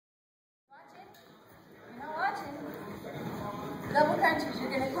Double crunches. You're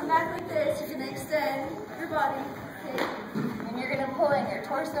going to come back like this. You're going to extend your body. Okay? And you're going to pull in your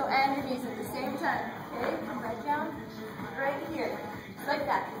torso and your knees at the same time. Okay? Come right down, right here. Just like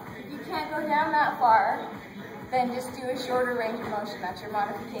that. If you can't go down that far, then just do a shorter range of motion. That's your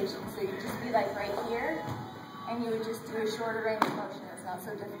modification. So you'd just be like right here, and you would just do a shorter range of motion. It's not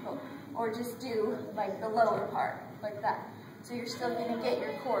so difficult. Or just do like the lower part, like that. So you're still going to get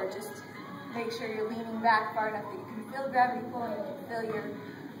your core. Just make sure you're leaning back far enough that you can feel gravity pulling, you can feel your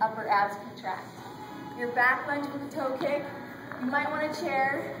upper abs contract. Your back lunge with a toe kick. You might want a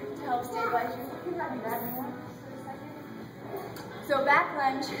chair to help stabilize you. You can have me that anymore. So back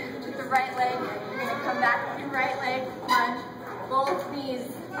lunge with the right leg. You're going to come back with your right leg, lunge. Both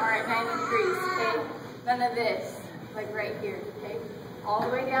knees are at 90 degrees, okay? None of this, like right here, okay? All the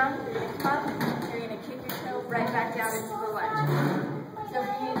way down, you're going to come, you're going to kick your toe right back down into the lunge. So if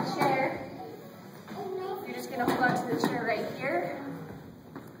you need a chair, you're just going to hold on to the chair right here.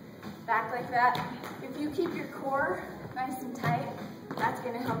 Back like that. If you keep your core nice and tight, that's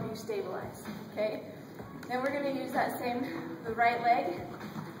going to help you stabilize, okay? Then we're going to use that same, the right leg,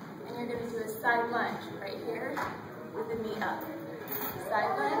 and you're going to do a side lunge right here with the knee up.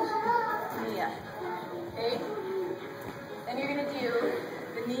 Side lunge, knee up, okay? Then you're going to do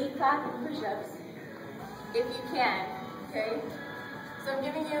the knee clap and push-ups, if you can, okay? So I'm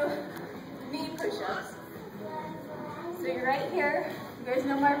giving you knee push-ups. So you're right here. You guys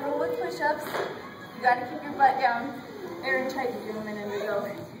know my rule with push-ups. You got to keep your butt down. Aaron tried to do a minute ago.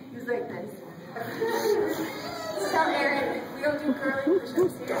 He was like this. Tell Aaron, we don't do curly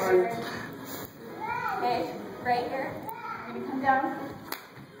push-ups here, Aaron. Okay, right here. You're going to come down.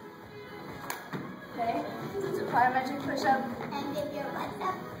 Okay, so it's a plyometric push-up. And give your butt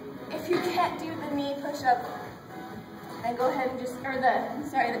up. If you can't do the knee push-up, then go ahead and just, or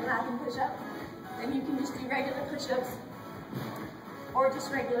the clapping push-up, then you can just do regular push-ups, or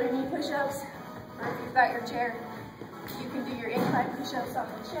just regular knee push-ups, or if you've got your chair, you can do your incline push-ups on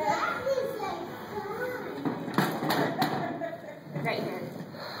the chair. Right here.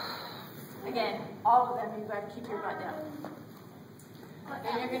 Again, all of them, you've got to keep your butt down.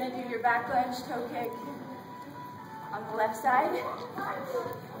 Then you're going to do your back lunge, toe kick on the left side.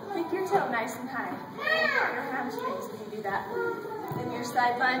 Kick your toe nice and high. Your hamstrings when you do that. Then your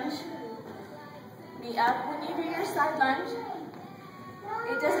side lunge, knee up. When you do your side lunge,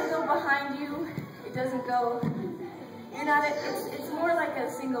 it doesn't go behind you. It doesn't go, it's more like a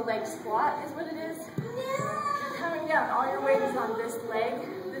single leg squat is what it is. You're coming down, all your weight is on this leg.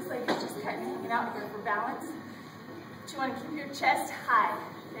 This leg is just kind of hanging out here for balance. But you want to keep your chest high,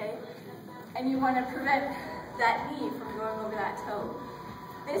 okay? And you want to prevent that knee from going over that toe.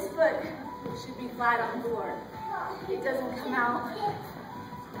 This foot should be flat on the floor. It doesn't come out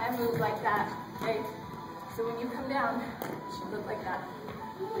and move like that, okay? So when you come down, it should look like that.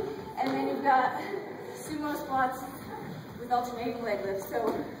 And then you've got sumo squats with alternating leg lifts.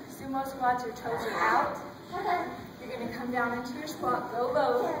 So sumo squats, your toes are out. You're going to come down into your squat, go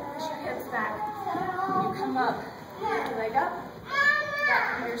low, push your hips back. You come up, lift your leg up,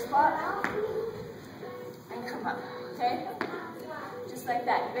 back into your squat, and come up, okay? Just like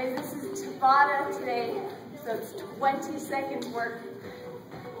that. You guys, this is Tabata today, so it's 20 seconds work,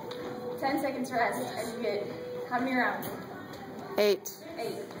 10 seconds rest, and you get how many rounds? 8.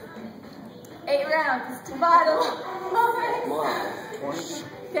 8 rounds. It's Tabata.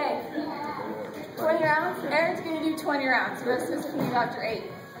 Okay. 20 rounds. Aaron's going to do 20 rounds. The rest of us can do after 8.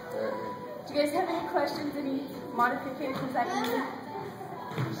 Do you guys have any questions, any modifications I can do?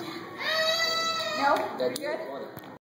 No? You're good?